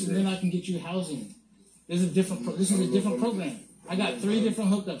 2 weeks, and then I can get you housing. This is a different program. I got 3 different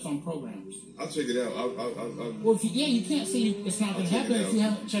hookups on programs. I'll check it out. Well, you can't say it's not going to happen if you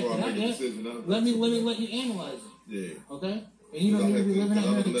haven't checked it out yet. Let me let you analyze it. Yeah. Okay. And you don't need to be living out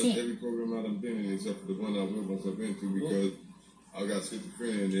here at the tent. Every program I've been in, except for the one I put myself into, because I got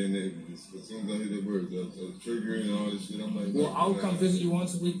schizophrenia, and then as soon as I hear the words, trigger and all this shit, I'm like, well, I'll come visit you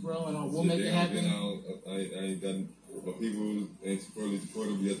once a week, bro, and we'll make it happen. I ain't got, but people ain't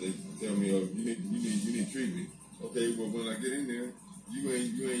supportive yet. They tell me, oh, you need treatment. Okay, well, when I get in there, you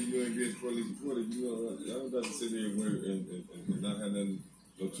ain't being fully supportive. You know, I don't have to sit there and not have nothing.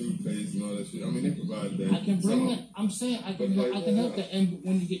 No toothpaste and all that shit. I mean, they provide that. I can bring that. I'm saying I can help that. And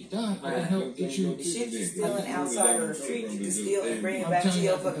when you get done, I can help get you. The shit you're stealing outside on the street, you can steal and bring it back to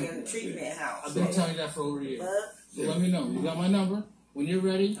your fucking treatment house. I've been telling you that for over a year. So let me know. You got my number. When you're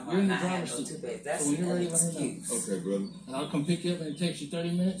ready, you're in the driver's seat. So when you're ready, let me know. Okay, brother. And I'll come pick you up, and it takes you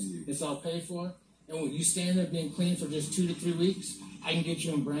 30 minutes. It's all paid for. And when you stand there being clean for just 2 to 3 weeks, I can get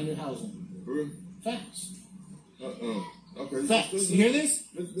you in brand new housing. Facts. Okay. Facts. You hear this?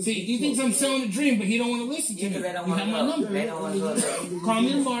 See, he thinks I'm selling a dream, but he don't want to listen to me. You have my number. They don't want to go. Call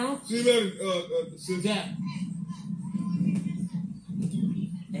me tomorrow. See you later, sis. Yeah.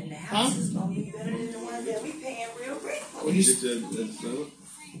 And the house is going to be better than the one that we paying real rent for. When you get that,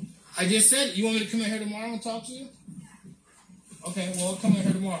 I just said, you want me to come in here tomorrow and talk to you? Okay, well, I'll come in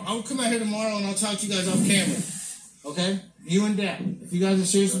here tomorrow. I'll come out here tomorrow and I'll talk to you guys off camera. Okay? You and Dad. If you guys are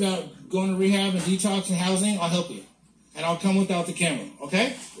serious about going to rehab and detox and housing, I'll help you. And I'll come without the camera,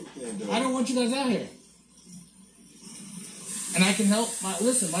 okay? I don't want you guys out here. And I can help my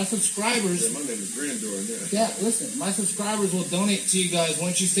subscribers. Yeah, my name is Grandor. Yeah, listen, my subscribers will donate to you guys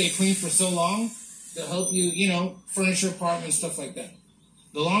once you stay clean for so long to help you, furnish your apartment and stuff like that.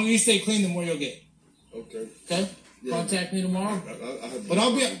 The longer you stay clean, the more you'll get. Okay. Okay? Yeah. Contact me tomorrow. But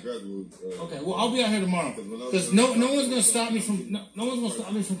I'll be okay. Well, I'll be out here tomorrow because no one's gonna stop me from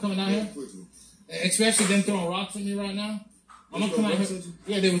coming out here. Especially them throwing rocks at me right now. I'm gonna come out here.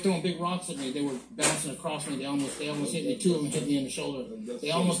 Yeah, they were throwing big rocks at me. They were bouncing across me. They almost hit me. 2 of them hit me in the shoulder.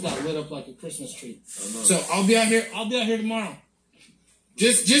 They almost got lit up like a Christmas tree. So I'll be out here. I'll be out here tomorrow.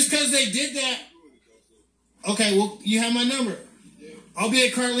 Just because they did that. Okay. Well, you have my number. I'll be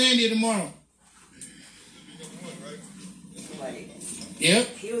at Cartlandia tomorrow. Yep.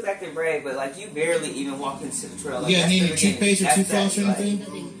 He was acting brave, but you barely even walked into the trail. You guys need any toothpaste or toothbrush or anything?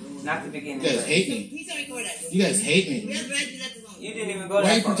 Not the beginning. You guys hate me. You guys hate me. You didn't even go that far.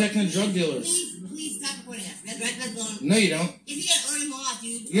 Why are you protecting the drug dealers? Please stop recording us. That's alone. No, you don't. If you got earn them off,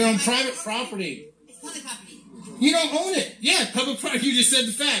 dude. You're on private property. It's public property. You don't own it. Yeah, public property. You just said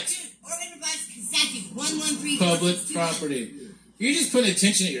the facts. Dude, Oregon provides statute 113. Public property. You're just putting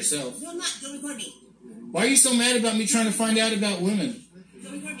attention at yourself. No, I'm not. Don't record me. Why are you so mad about me trying to find out about women?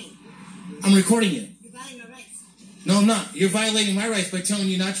 Don't record me. I'm recording you. You're violating my rights. No, I'm not. You're violating my rights by telling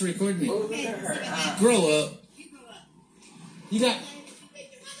you not to record me. Okay, grow up. you grow up. You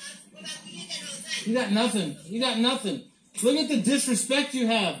got nothing. You got nothing. Look at the disrespect you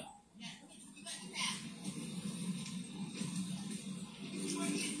have.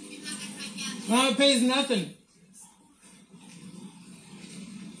 No, it pays nothing.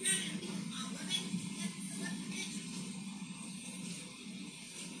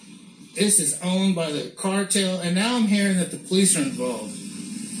 This is owned by the cartel, and now I'm hearing that the police are involved.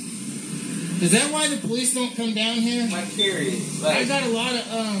 Is that why the police don't come down here? Period. I got a lot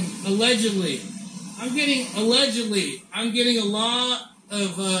of, allegedly. I'm getting a lot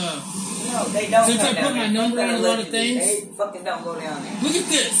of, no, they don't. Since I put my number on a lot of things. They fucking don't go down there. Look at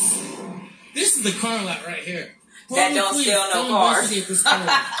this. This is the car lot right here. That don't sell no cars. This car.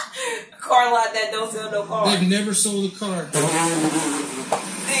 Car lot that don't sell no cars. They've never sold a car.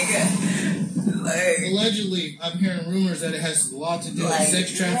 Nigga, Allegedly, I'm hearing rumors that it has a lot to do with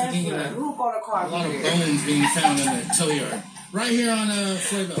sex trafficking and a lot of bones being found in the tow yard. Right here on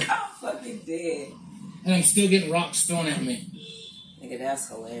Flayville. I'm fucking dead. And I'm still getting rocks thrown at me. Nigga, that's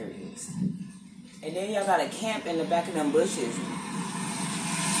hilarious. And then y'all got a camp in the back of them bushes.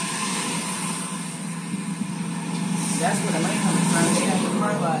 That's where the money comes from. They have the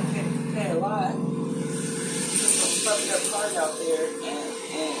car lot, pay a lot. Put some fucked up cars out there and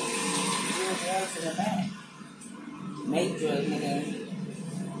real drugs in the back. Make drugs, nigga.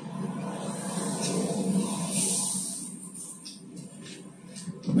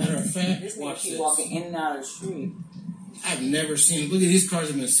 Matter of fact, This nigga watch keep this. walking in and out of the street. I've never seen. Look at these cars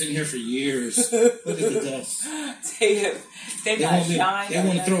have been sitting here for years. Look at the dust. They got shine. They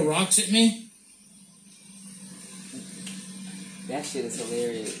want to throw rocks at me. That shit is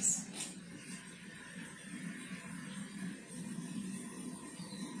hilarious.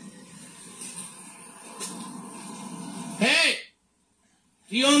 Hey,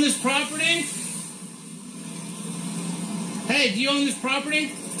 do you own this property? Hey, do you own this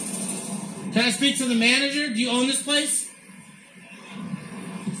property? Can I speak to the manager? Do you own this place?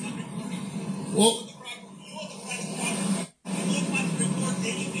 Well,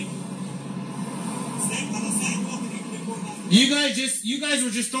 you guys were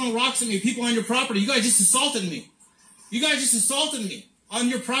just throwing rocks at me, people on your property. You guys just assaulted me. You guys just assaulted me on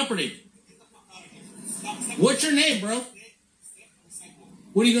your property. What's your name, bro?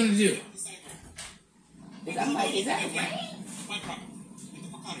 What are you gonna do?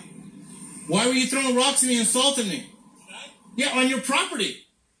 Why were you throwing rocks at me and insulting me? Yeah, on your property.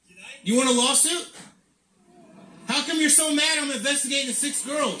 You want a lawsuit? How come you're so mad I'm investigating the 6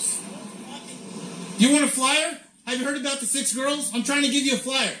 girls? You want a flyer? Have you heard about the 6 girls? I'm trying to give you a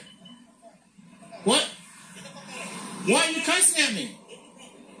flyer. What? Why are you cussing at me?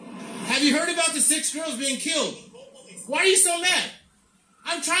 Have you heard about the 6 girls being killed? Why are you so mad?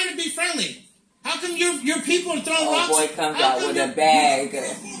 I'm trying to be friendly. How come your people are throwing rocks? Oh boy comes out with a bag.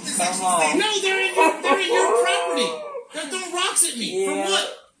 Come on. No, they're in your property. They're throwing rocks at me. Yeah. For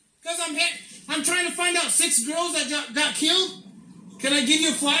what? Because I'm trying to find out 6 girls that got killed. Can I give you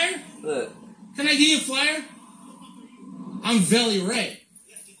a flyer? Look. Can I give you a flyer? I'm Valley Ray.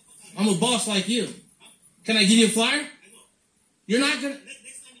 I'm a boss like you. Can I give you a flyer? You're not gonna.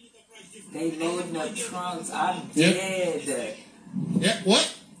 They loading up trunks. I'm dead. Yeah.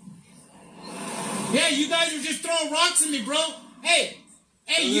 What? Yeah, you guys are just throwing rocks at me, bro. Hey,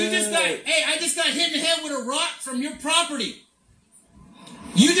 I just got hit in the head with a rock from your property.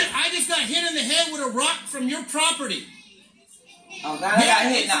 I just got hit in the head with a rock from your property. Oh God, I got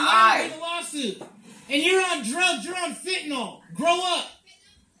hit in the eye. Lawsuit. And you're on drugs. You're on fentanyl. Grow up.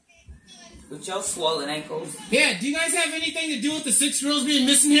 With your swollen ankles. Yeah. Do you guys have anything to do with the 6 girls being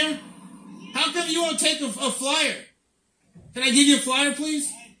missing here? How come you won't take a flyer? Can I give you a flyer,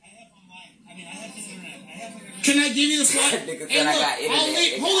 please? Can I give you the flyer? Hey, look, I'll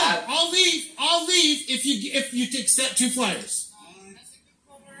leave. Hold on. I'll leave if you accept 2 flyers.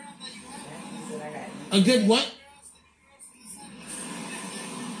 A good what?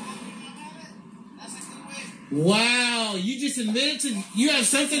 Wow, you just admitted you have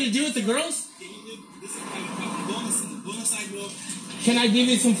something to do with the girls? Can I give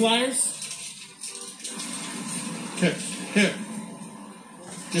you some flyers? Here.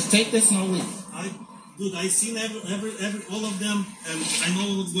 Just take this and I'll leave. Dude, I seen every all of them, and I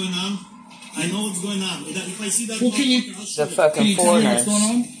know what's going on. If I see that, well, can you the fucking tell me what's going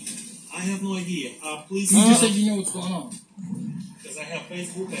on? I have no idea. Please. You just said you know what's going on. Because I have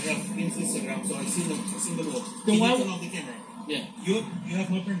Facebook, I have Instagram, so I seen the road. Then why? Turn off the camera. Yeah. You have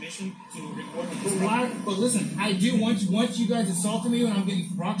no permission to record. But listen, I do once you guys assaulted me when I'm getting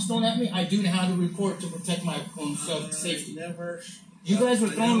rocks thrown at me, I do know how to record to protect my own safety. You guys were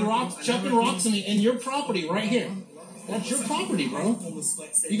throwing rocks, chucking rocks at me in your property right here. That's your property, bro.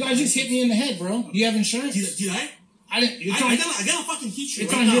 You guys just hit me in the head, bro. Do you have insurance? Did I? I didn't. I gotta fucking hit you.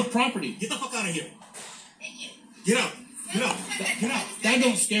 It's right on now. your property. Get the fuck out of here. Get out. That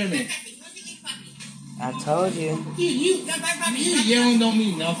don't scare me. I told you. You yelling don't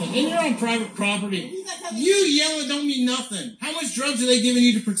mean nothing. And you're on private property. You yelling don't mean nothing. How much drugs are they giving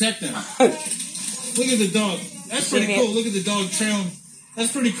you to protect them? Look at the dog. That's pretty cool. Look at the dog trailing.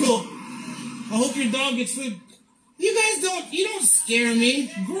 That's pretty cool. I hope your dog gets food. You guys don't scare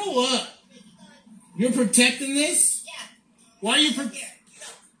me. Grow up. You're protecting this? Why are you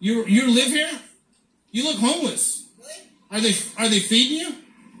live here? You look homeless. Are they feeding you?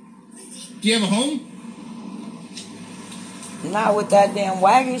 Do you have a home? Not with that damn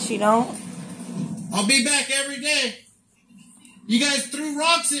wagon, she don't. I'll be back every day. You guys threw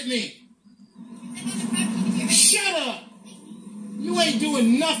rocks at me. Shut up! You ain't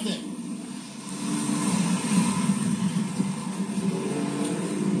doing nothing.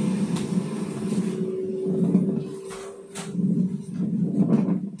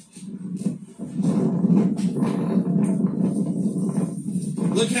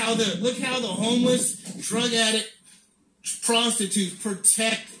 Look how the homeless, drug addict, prostitutes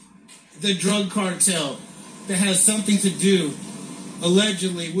protect the drug cartel that has something to do,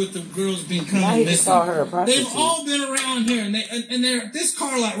 allegedly, with the girls being coming missing. Call her a prostitute. They've all been around here, and they're this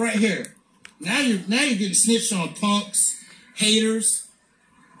car lot right here. Now you're getting snitched on, punks, haters.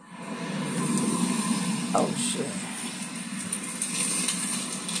 Oh shit.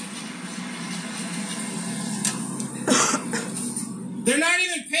 They're not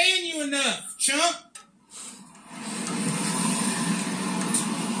even paying you enough, chump.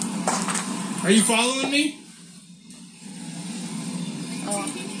 Are you following me?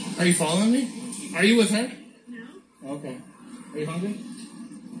 Are you following me? Are you with her? No. Okay. Are you hungry?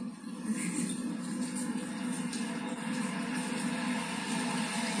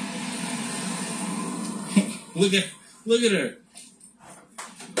 Look at her.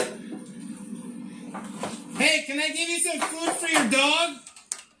 Hey, can I give you some food for your dog?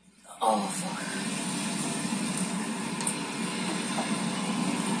 Oh, fuck.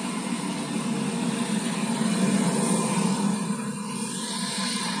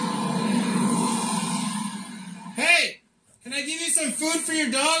 Hey, can I give you some food for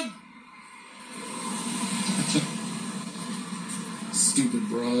your dog? Stupid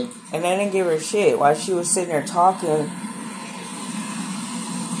broad. And they didn't give her shit while she was sitting there talking.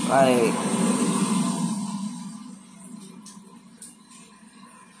 Like,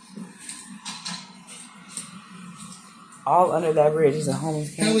 all under that bridge is a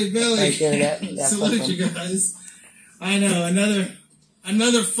homeless camp. Kelly Belly. Right there, that Salute you guys. I know,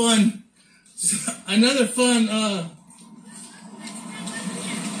 another fun,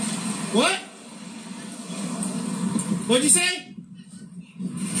 what? What'd you say?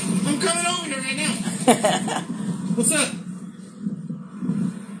 I'm coming over here right now. What's up?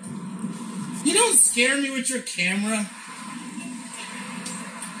 You don't scare me with your camera.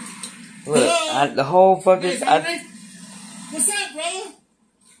 Look, the whole fucking... Hey, what's up, brother?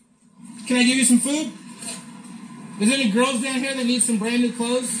 Can I give you some food? Is there any girls down here that need some brand new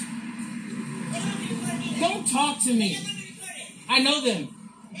clothes? Don't talk to me. I know them.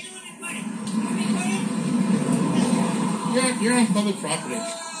 You're on public property.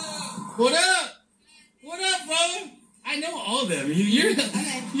 What up? What up, brother? I know all of them.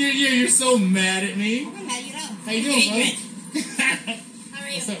 You're so mad at me. How you doing, brother? How are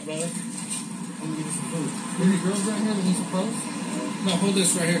you? What's up, brother? I'm gonna give you some food. Any girls right here that need some clothes? No, hold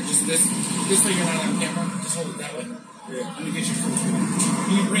this right here. Just this way you're not on camera. Just hold it that way. Yeah. I'm gonna get you food.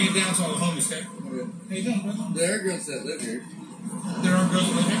 You can bring it down to all the homies, okay? Okay. How you doing, brother? There are girls that live here. There are girls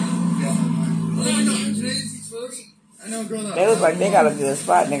that live here? Yeah. Today's exposed. I know a girl that... They look like they got a good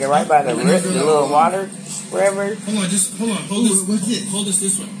spot, nigga, right by the little water, wherever. Hold on. Hold this. What's it? Hold this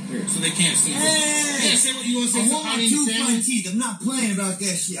way. Here, so they can't see. Hey! Yeah, say what you want to say. I want my 2 front teeth. I'm not playing about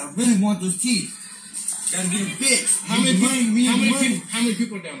that shit. I really want those teeth. Gotta get them fixed. How many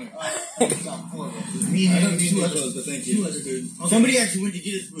people are down there? About 4 of us. Me and 2 others, but thank you. 2 other dudes. Okay. Somebody actually went to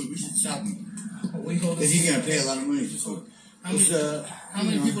get us food. We should stop him. Because he's gonna pay a lot of money. So, how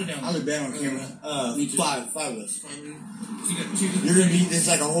many people are down there? I look bad on camera. 5 of us. 5 of you. So you got 2. You're gonna be this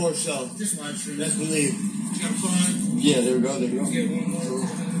like a horror show. Just live stream. Best believe. You got fun. Yeah, there we go. There we go. Let's get one more.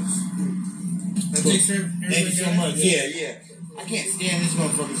 Thank you so much. Yeah. I can't stand this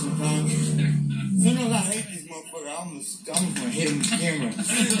motherfucker sometimes. Sometimes I hate this motherfucker. I almost gonna hit him with the camera.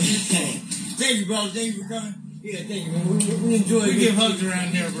 Thank you, bro. Thank you for coming. Yeah, thank you, man. We enjoy it. We give hugs around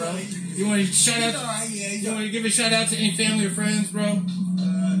here, bro. You want to shout out? You want to give a shout out to any family or friends, bro? No.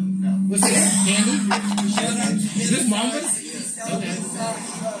 What's this? Candy? Shout out. Is this Mamba? Okay.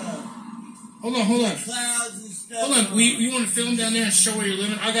 Hold on. Clouds and stuff. Hold on. You want to film down there and show where you're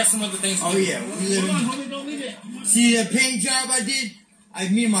living? I got some other things to do. Oh yeah. Hold on, homie. Don't leave it. See that paint job I did?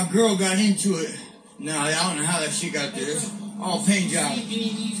 Me and my girl got into it. No, I don't know how that shit got there. It's all paint job. Any of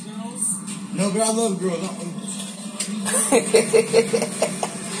these girls? No, but I love girls.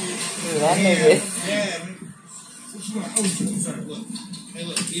 That nigga. Yeah. What you want? Oh, sorry. Look. Hey,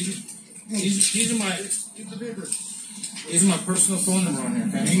 look. These are my personal phone number on here.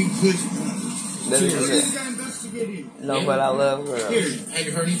 Okay. You can push No, but I love her. Here, have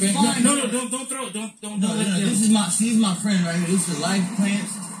you heard anything? No, don't throw it. Don't let it. This is my friend right here. This is the life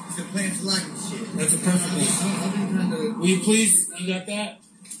plants. It's the plants life and shit. That's a perfect one. Will you please? You got that?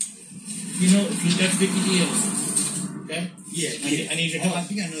 You know, that's Vicky Diaz. Okay? Yeah. I need your help. I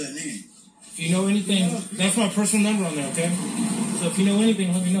think I know that name. If you know anything, that's my personal number on there, okay? So if you know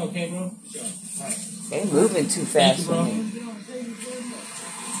anything, let me know, okay, bro? All right. They moving too fast for me.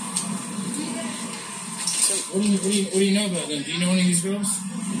 What do you know about them? Do you know any of these girls?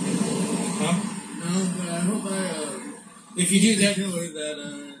 Huh? No, but I hope if you do that,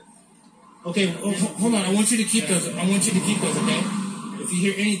 that okay. Hold on. I want you to keep those. Okay? If you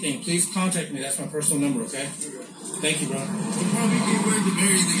hear anything, please contact me. That's my personal number, okay? Thank you, bro. I'll probably get word to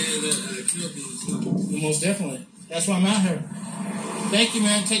marry the guy that killed me. Most definitely. That's why I'm out here. Thank you,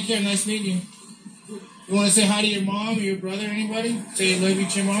 man. Take care. Nice meeting you. You want to say hi to your mom or your brother or anybody? Say you love you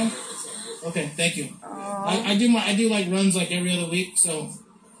to your mom? Okay, thank you. I do like runs like every other week, so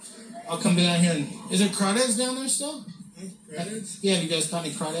I'll come down here and... Is there crawdads down there still? Crawdads? Yeah, have you guys caught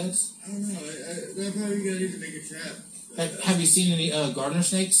any crawdads? I don't know. That probably got to make a trap. Have you seen any gardener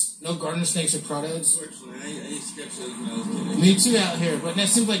snakes? No gardener snakes or crawdads? Unfortunately, I used to catch those when I was a kid. Me too out here, but that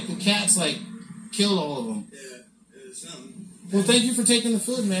seems like the cats killed all of them. Yeah, it was something. Well, thank you for taking the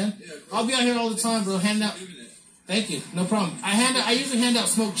food, man. Yeah, I'll be out here all the time, bro. Hand out. Thank you. No problem. I usually hand out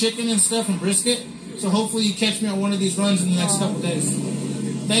smoked chicken and stuff and brisket. So hopefully you catch me on one of these runs in the next couple days.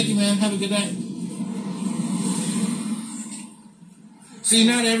 Thank you, man. Have a good night. See,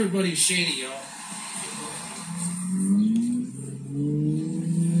 not everybody's shady, y'all.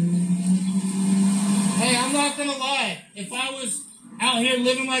 Hey, I'm not gonna lie. If I was out here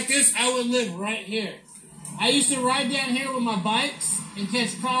living like this, I would live right here. I used to ride down here with my bikes and catch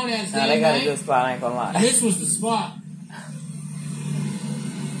crawdads. Nah, they got a good spot, I ain't gonna lie. This was the spot.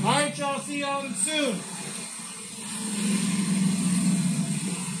 Alright, y'all. See y'all soon.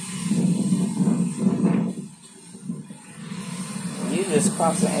 You just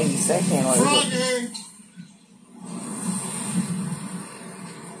crossed an 82nd or Frogger!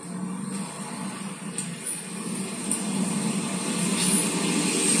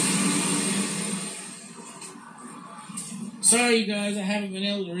 Sorry, you guys, I haven't been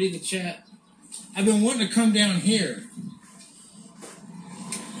able to read the chat. I've been wanting to come down here.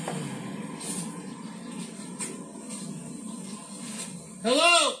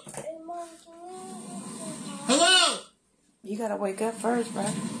 Hello? Hello? You gotta wake up first, bro.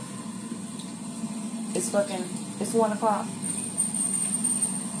 It's 1 o'clock.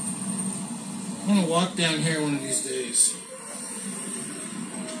 I'm gonna walk down here one of these days.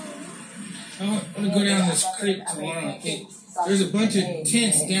 I'm gonna go down this creek tomorrow. I think there's a bunch of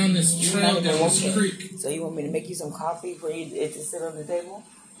tents down this trail down this creek. So you want me to make you some coffee for you to sit on the table?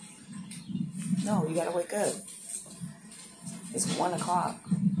 No, you gotta wake up. It's 1 o'clock.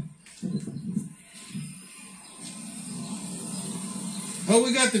 Oh,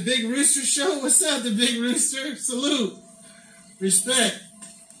 we got the Big Rooster show? What's up, the Big Rooster? Salute. Respect.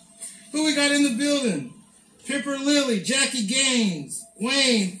 Who we got in the building? Pipper Lily, Jackie Gaines,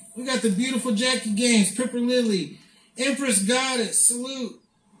 Wayne. We got the beautiful Jackie Gaines, Pipper Lily, Empress Goddess, salute.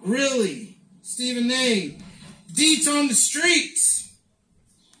 Really, Stephen A. Deets on the streets.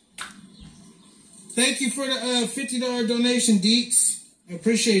 Thank you for the $50 donation, Deets. I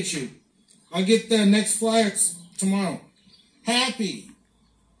appreciate you. I'll get the next flyer tomorrow. Happy.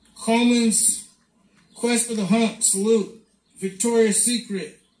 Coleman's Quest for the Hunt, salute. Victoria's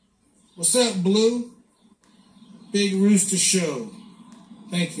Secret. What's up, Blue? Big Rooster Show.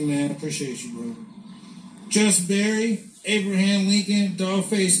 Thank you, man. I appreciate you, bro. Just Barry, Abraham Lincoln,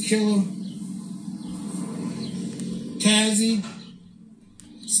 Dollface Killer, Tazzy,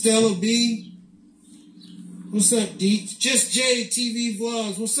 Stella B. What's up, Deets? Just Jay TV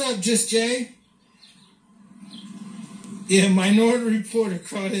Vlogs. What's up, Just Jay? Yeah, Minority Reporter,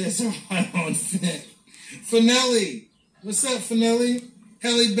 crawdads are my own fit. Finelli. What's up, Finelli?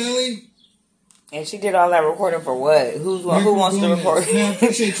 Helly Belly. And she did all that recording for what? Who wants to record? Man, I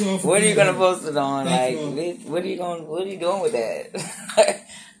appreciate you all for what are you gonna post it on? Thank What are you doing with that?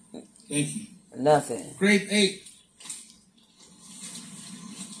 Thank you. Nothing. Grape 8.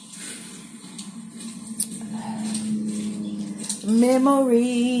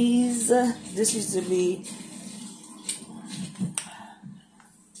 Memories. This used to be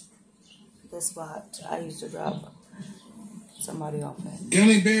the spot I used to drop somebody off at.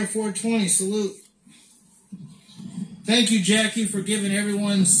 Gummy Bear 420, salute. Thank you, Jackie, for giving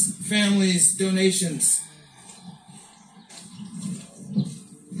everyone's families donations.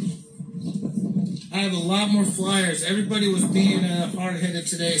 I have a lot more flyers. Everybody was being hard-headed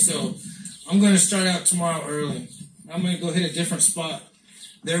today, so I'm going to start out tomorrow early. I'm going to go hit a different spot.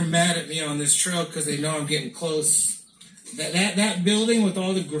 They're mad at me on this trail because they know I'm getting close. That building with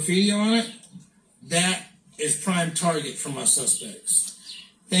all the graffiti on it, that is prime target for my suspects.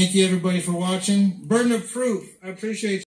 Thank you, everybody, for watching. Burden of proof. I appreciate you.